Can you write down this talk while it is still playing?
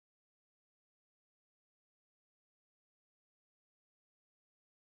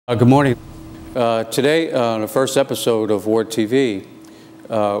Good morning. Today, on the first episode of Warde TV,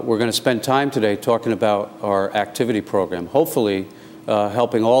 we're going to spend time today talking about our activity program, hopefully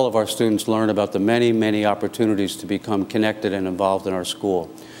helping all of our students learn about the many, many opportunities to become connected and involved in our school.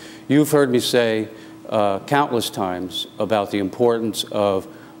 You've heard me say countless times about the importance of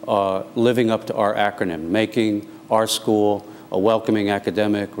living up to our acronym, making our school a welcoming,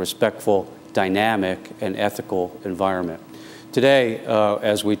 academic, respectful, dynamic, and ethical environment. Today,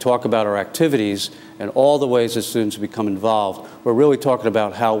 as we talk about our activities and all the ways that students become involved, we're really talking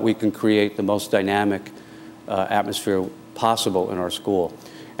about how we can create the most dynamic atmosphere possible in our school.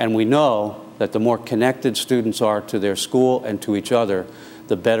 And we know that the more connected students are to their school and to each other,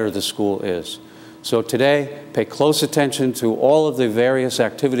 the better the school is. So today, pay close attention to all of the various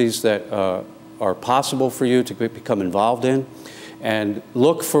activities that are possible for you to become involved in, and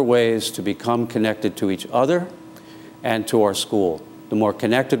look for ways to become connected to each other and to our school. The more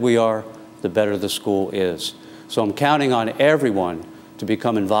connected we are, the better the school is. So I'm counting on everyone to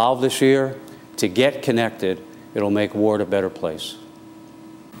become involved this year, to get connected. It'll make Warde a better place.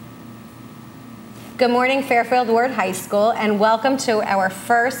 Good morning, Fairfield Warde High School, and welcome to our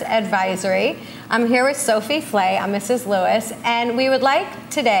first advisory. I'm here with Sophie Flay, I'm Mrs. Lewis, and we would like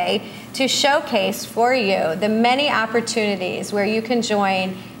today to showcase for you the many opportunities where you can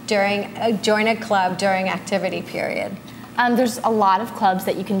join a club during activity period. There's a lot of clubs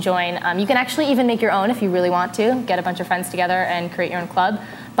that you can join. You can actually even make your own if you really want to, get a bunch of friends together and create your own club.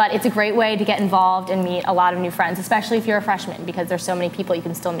 But it's a great way to get involved and meet a lot of new friends, especially if you're a freshman, because there's so many people you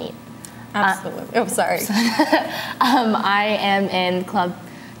can still meet. Absolutely. Oh, sorry. I am in Club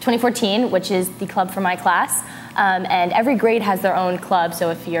 2014, which is the club for my class. And every grade has their own club,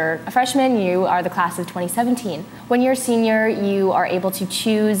 so if you're a freshman, you are the class of 2017. When you're a senior, you are able to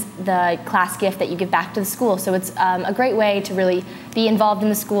choose the class gift that you give back to the school, so it's a great way to really be involved in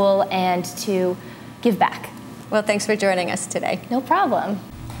the school and to give back. Well, thanks for joining us today. No problem.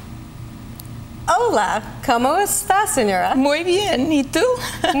 Hola, ¿cómo está, señora? Muy bien, ¿y tú?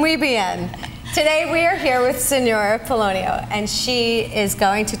 Muy bien. Today we are here with Senora Polonio, and she is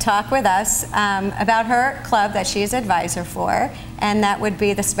going to talk with us about her club that she is advisor for, and that would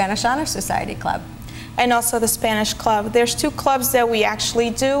be the Spanish Honor Society Club. And also the Spanish Club. There's two clubs that we actually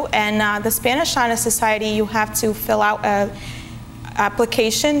do, and the Spanish Honor Society, you have to fill out an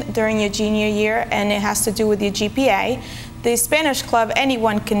application during your junior year, and it has to do with your GPA. The Spanish Club,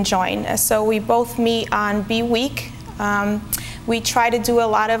 anyone can join. So we both meet on B week. We try to do a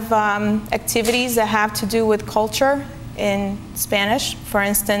lot of activities that have to do with culture in Spanish. For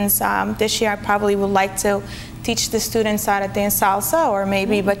instance, this year I probably would like to teach the students how to dance salsa or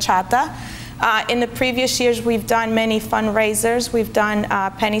maybe bachata. In the previous years, we've done many fundraisers. We've done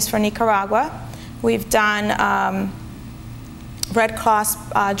Pennies for Nicaragua. We've done Red Cross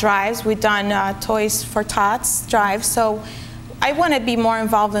drives. We've done Toys for Tots drives. So I want to be more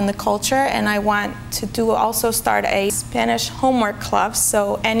involved in the culture, and I want to also start a Spanish homework club,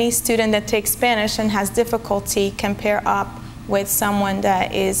 so any student that takes Spanish and has difficulty can pair up with someone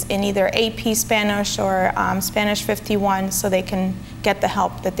that is in either AP Spanish or Spanish 51, so they can get the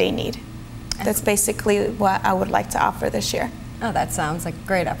help that they need. That's basically what I would like to offer this year. Oh, that sounds like a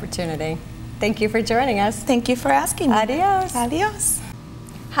great opportunity. Thank you for joining us. Thank you for asking me. Adios. Adios.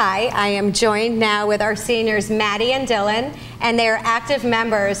 Hi, I am joined now with our seniors, Maddie and Dylan, and they are active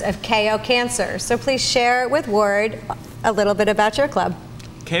members of KO Cancer. So please share with Warde a little bit about your club.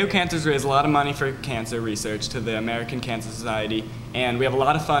 KO Cancer's raised a lot of money for cancer research to the American Cancer Society, and we have a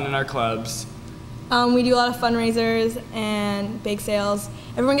lot of fun in our clubs. We do a lot of fundraisers and bake sales.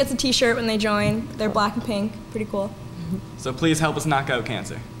 Everyone gets a t-shirt when they join. They're black and pink, pretty cool. So please help us knock out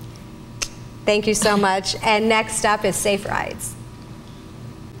cancer. Thank you so much. And next up is Safe Rides.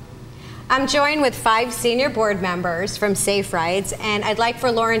 I'm joined with 5 senior board members from Safe Rides, and I'd like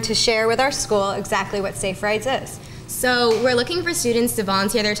for Lauren to share with our school exactly what Safe Rides is. So we're looking for students to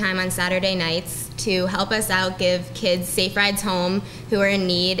volunteer their time on Saturday nights to help us out, give kids safe rides home who are in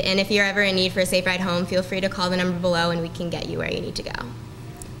need. And if you're ever in need for a safe ride home, feel free to call the number below and we can get you where you need to go.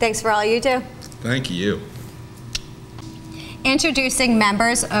 Thanks for all you do. Thank you. Introducing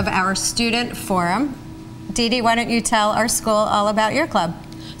members of our student forum. Dee Dee, why don't you tell our school all about your club?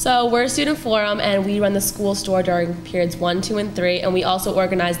 So we're a student forum, and we run the school store during periods 1, 2, and 3, and we also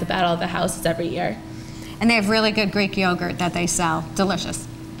organize the Battle of the Houses every year. And they have really good Greek yogurt that they sell. Delicious.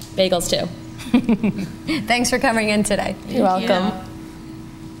 Bagels too. Thanks for coming in today. You're welcome.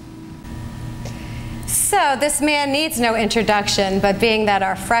 So this man needs no introduction, but being that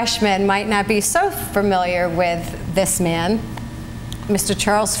our freshmen might not be so familiar with this man, Mr.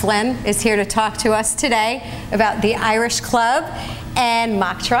 Charles Flynn is here to talk to us today about the Irish Club and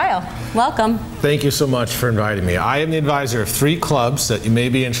mock trial. Welcome. Thank you so much for inviting me. I am the advisor of 3 clubs that you may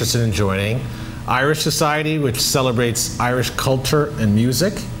be interested in joining. Irish Society, which celebrates Irish culture and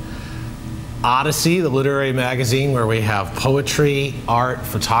music. Odyssey, the literary magazine where we have poetry, art,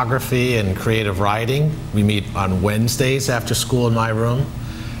 photography, and creative writing. We meet on Wednesdays after school in my room.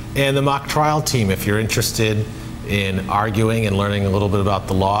 And the mock trial team, if you're interested in arguing and learning a little bit about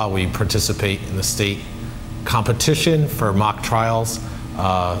the law, we participate in the state competition for mock trials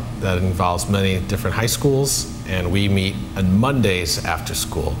that involves many different high schools, and we meet on Mondays after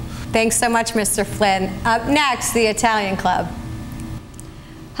school. Thanks so much, Mr. Flynn. Up next, the Italian Club.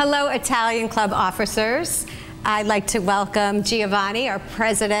 Hello, Italian Club officers. I'd like to welcome Giovanni, our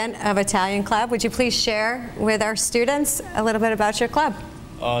president of Italian Club. Would you please share with our students a little bit about your club?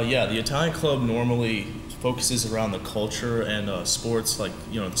 Yeah, the Italian Club normally focuses around the culture and sports, like,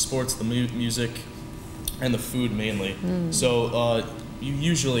 the sports, the music, and the food mainly. So you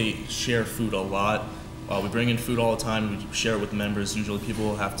usually share food a lot. We bring in food all the time. We share it with the members. Usually people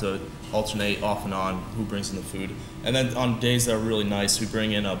will have to alternate off and on who brings in the food. And then on days that are really nice, we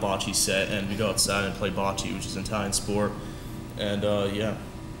bring in a bocce set and we go outside and play bocce, which is an Italian sport. And yeah.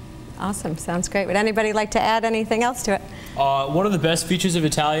 Awesome, sounds great. Would anybody like to add anything else to it? One of the best features of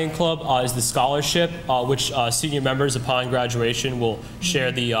Italian Club is the scholarship, which senior members upon graduation will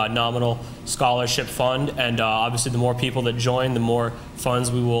share the nominal scholarship fund. And obviously the more people that join, the more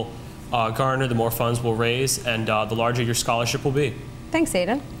funds we will garner, the more funds we'll raise, and the larger your scholarship will be. Thanks,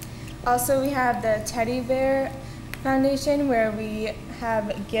 Aiden. Also, we have the Teddy Bear Foundation, where we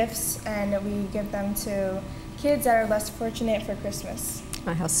have gifts and we give them to kids that are less fortunate for Christmas.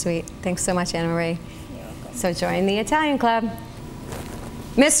 Oh, how sweet. Thanks so much, Anna Marie. You're welcome. So join the Italian Club.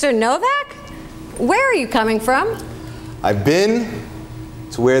 Mr. Novak, where are you coming from? I've been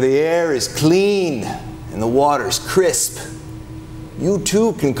to where the air is clean and the water's crisp. You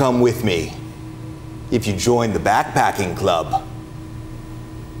too can come with me if you join the backpacking club.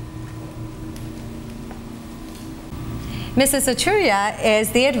 Mrs. Etruria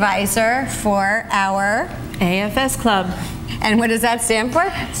is the advisor for our AFS Club. And what does that stand for?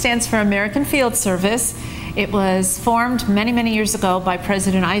 It stands for American Field Service. It was formed many, many years ago by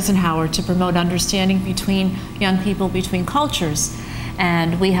President Eisenhower to promote understanding between young people, between cultures.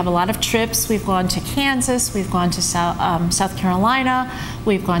 And we have a lot of trips. We've gone to Kansas, we've gone to South Carolina,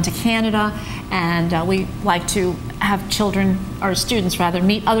 we've gone to Canada, and we like to have children, or students rather,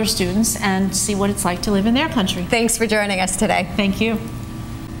 meet other students and see what it's like to live in their country. Thanks for joining us today. Thank you.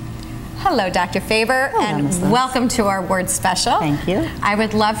 Hello, Dr. Faber, Hello, and welcome to our Word Special. Thank you. I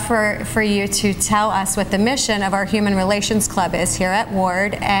would love for you to tell us what the mission of our Human Relations Club is here at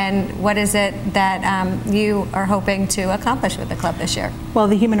Ward, and what is it that you are hoping to accomplish with the club this year? Well,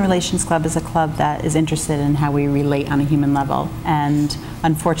 the Human Relations Club is a club that is interested in how we relate on a human level. And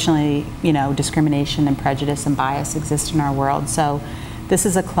unfortunately, discrimination and prejudice and bias exist in our world. So this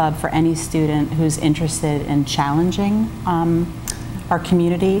is a club for any student who's interested in challenging our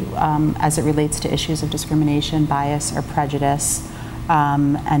community as it relates to issues of discrimination, bias, or prejudice,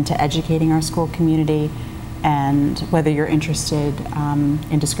 and to educating our school community. And whether you're interested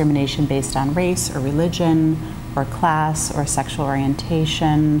in discrimination based on race or religion or class or sexual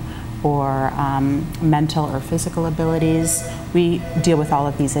orientation or mental or physical abilities, we deal with all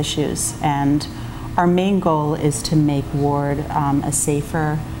of these issues. And our main goal is to make Ward a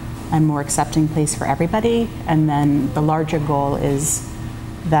safer and more accepting place for everybody, and then the larger goal is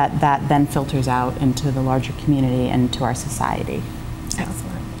that then filters out into the larger community and to our society.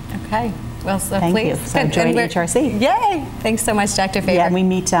 Excellent. Okay. Well, so Thank please. you. So join HRC. Yay! Thanks so much, Dr. Faber. Yeah, and we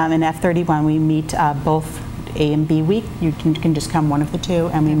meet in F31. We meet both A and B week. You can just come one of the two,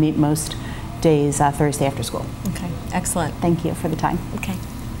 and we meet most days Thursday after school. Okay. Excellent. Thank you for the time. Okay.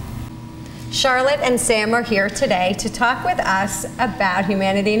 Charlotte and Sam are here today to talk with us about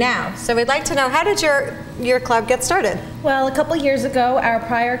Humanity Now. So we'd like to know, how did your club get started? Well, a couple years ago, our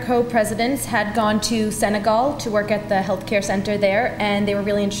prior co-presidents had gone to Senegal to work at the healthcare center there, and they were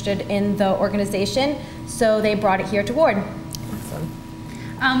really interested in the organization, so they brought it here to Ward.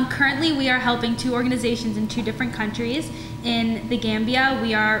 Currently, we are helping 2 organizations in 2 different countries. In the Gambia,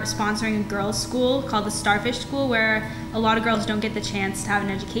 we are sponsoring a girls' school called the Starfish School, where a lot of girls don't get the chance to have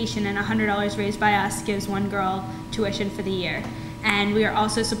an education, and $100 raised by us gives one girl tuition for the year. And we are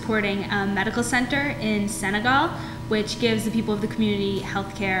also supporting a medical center in Senegal, which gives the people of the community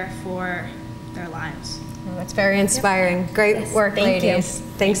health care for their lives. Well, that's very inspiring. Great work, ladies.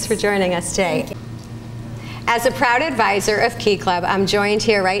 Thanks for joining us today. As a proud advisor of Key Club, I'm joined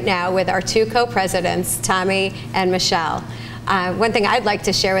here right now with our 2 co-presidents, Tommy and Michelle. One thing I'd like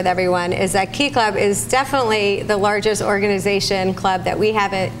to share with everyone is that Key Club is definitely the largest organization club that we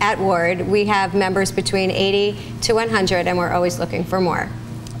have at Warde. We have members between 80 to 100, and we're always looking for more.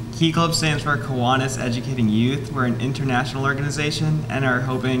 Key Club stands for Kiwanis Educating Youth. We're an international organization and are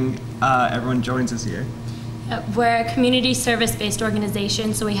hoping everyone joins us here. We're a community service-based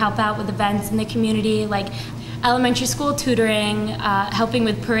organization, so we help out with events in the community like elementary school tutoring, helping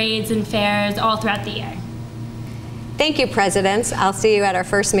with parades and fairs all throughout the year. Thank you, Presidents. I'll see you at our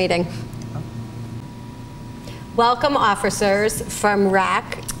first meeting. Welcome officers from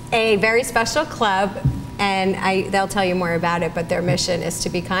RAC, a very special club, and they'll tell you more about it, but their mission is to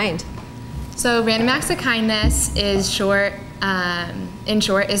be kind. So Random Acts of Kindness is in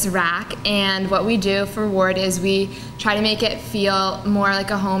short is RAC, and what we do for Warde is we try to make it feel more like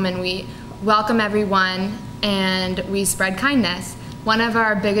a home, and we welcome everyone and we spread kindness. One of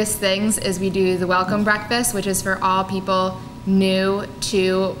our biggest things is we do the welcome breakfast, which is for all people new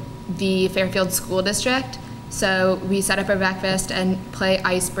to the Fairfield School District. So we set up a breakfast and play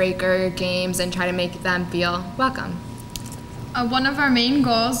icebreaker games and try to make them feel welcome. One of our main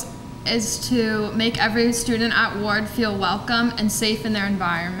goals is to make every student at Warde feel welcome and safe in their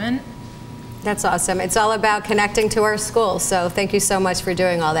environment. That's awesome. It's all about connecting to our school, so thank you so much for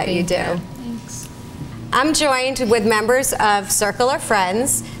doing all that you do. Thanks. I'm joined with members of Circle of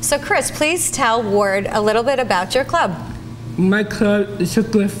Friends. So Chris, please tell Warde a little bit about your club. My club, the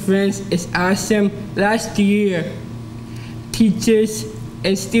Circle of Friends, is awesome. Last year, teachers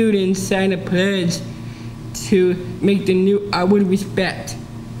and students signed a pledge to make the new R with respect.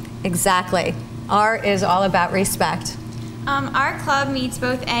 Exactly. R is all about respect. Our club meets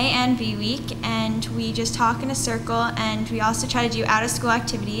both A and B week, and we just talk in a circle, and we also try to do out-of-school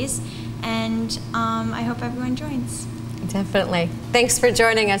activities, and I hope everyone joins. Definitely. Thanks for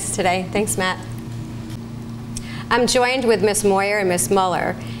joining us today. Thanks, Matt. I'm joined with Miss Moyer and Miss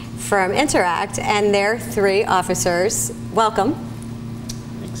Muller from Interact, and their 3 officers. Welcome.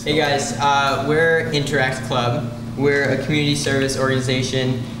 Thanks. Hey guys, we're Interact Club. We're a community service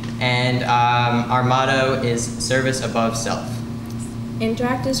organization, and our motto is service above self.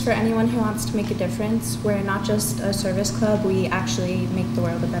 Interact is for anyone who wants to make a difference. We're not just a service club, we actually make the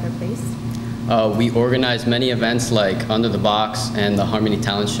world a better place. We organize many events like Under the Box and the Harmony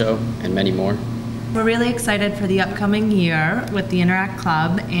Talent Show and many more. We're really excited for the upcoming year with the Interact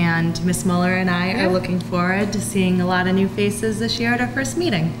Club, and Miss Muller and I are looking forward to seeing a lot of new faces this year at our first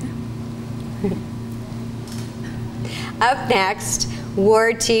meeting. Up next,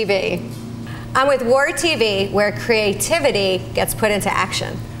 Warde TV. I'm with Warde TV, where creativity gets put into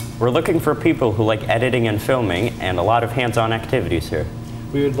action. We're looking for people who like editing and filming, and a lot of hands-on activities here.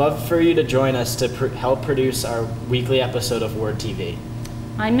 We would love for you to join us to help produce our weekly episode of Warde TV.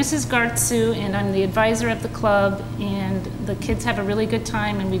 I'm Mrs. Gartsu, and I'm the advisor of the club, and the kids have a really good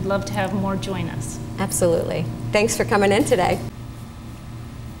time, and we'd love to have more join us. Absolutely. Thanks for coming in today.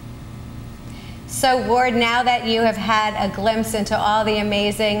 So Warde, now that you have had a glimpse into all the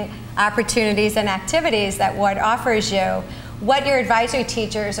amazing opportunities and activities that Warde offers you, what your advisory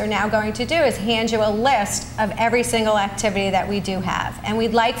teachers are now going to do is hand you a list of every single activity that we do have. And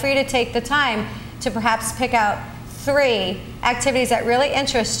we'd like for you to take the time to perhaps pick out 3 activities that really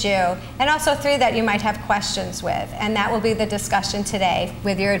interest you, and also 3 that you might have questions with. And that will be the discussion today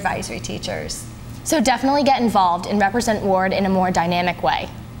with your advisory teachers. So definitely get involved and represent Warde in a more dynamic way.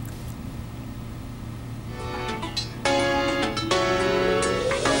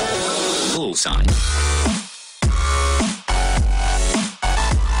 Bullseye.